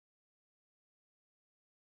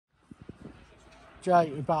Joe,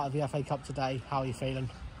 you're part of the FA Cup today. How are you feeling?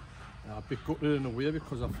 A bit gutted in a way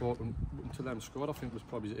because I thought until them scored, I think it was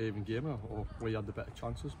probably an even game, or we had the better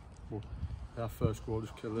chances. But their first goal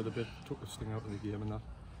just killed it a bit, took the sting out of the game, and that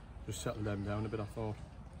just settled them down a bit, I thought.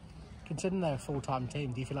 Considering they're a full-time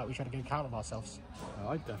team, do you feel like we should have a good account of ourselves?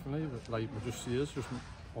 I definitely, like we just see us, just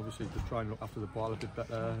obviously just try and look after the ball a bit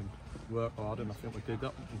better and work hard, and I think we did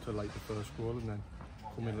that until like the first goal, and then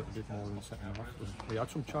come in a little bit more in the second half. We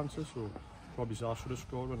had some chances, so probably Zar should have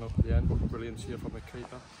scored one at the end, but brilliant here from the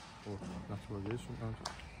keeper. But that's what it is sometimes.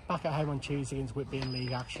 Back at home on Tuesday against Whitby in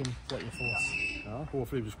league action, what are your thoughts? Yeah,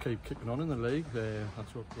 hopefully we just keep kicking on in the league.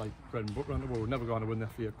 That's what, like, bread and butter. We're never going to win the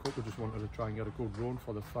FA Cup. We just wanted to try and get a good run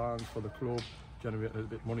for the fans, for the club, generate a little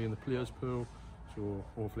bit of money in the players' pool. So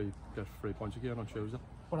hopefully get 3 points again on Tuesday.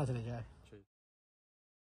 What has it, Joe?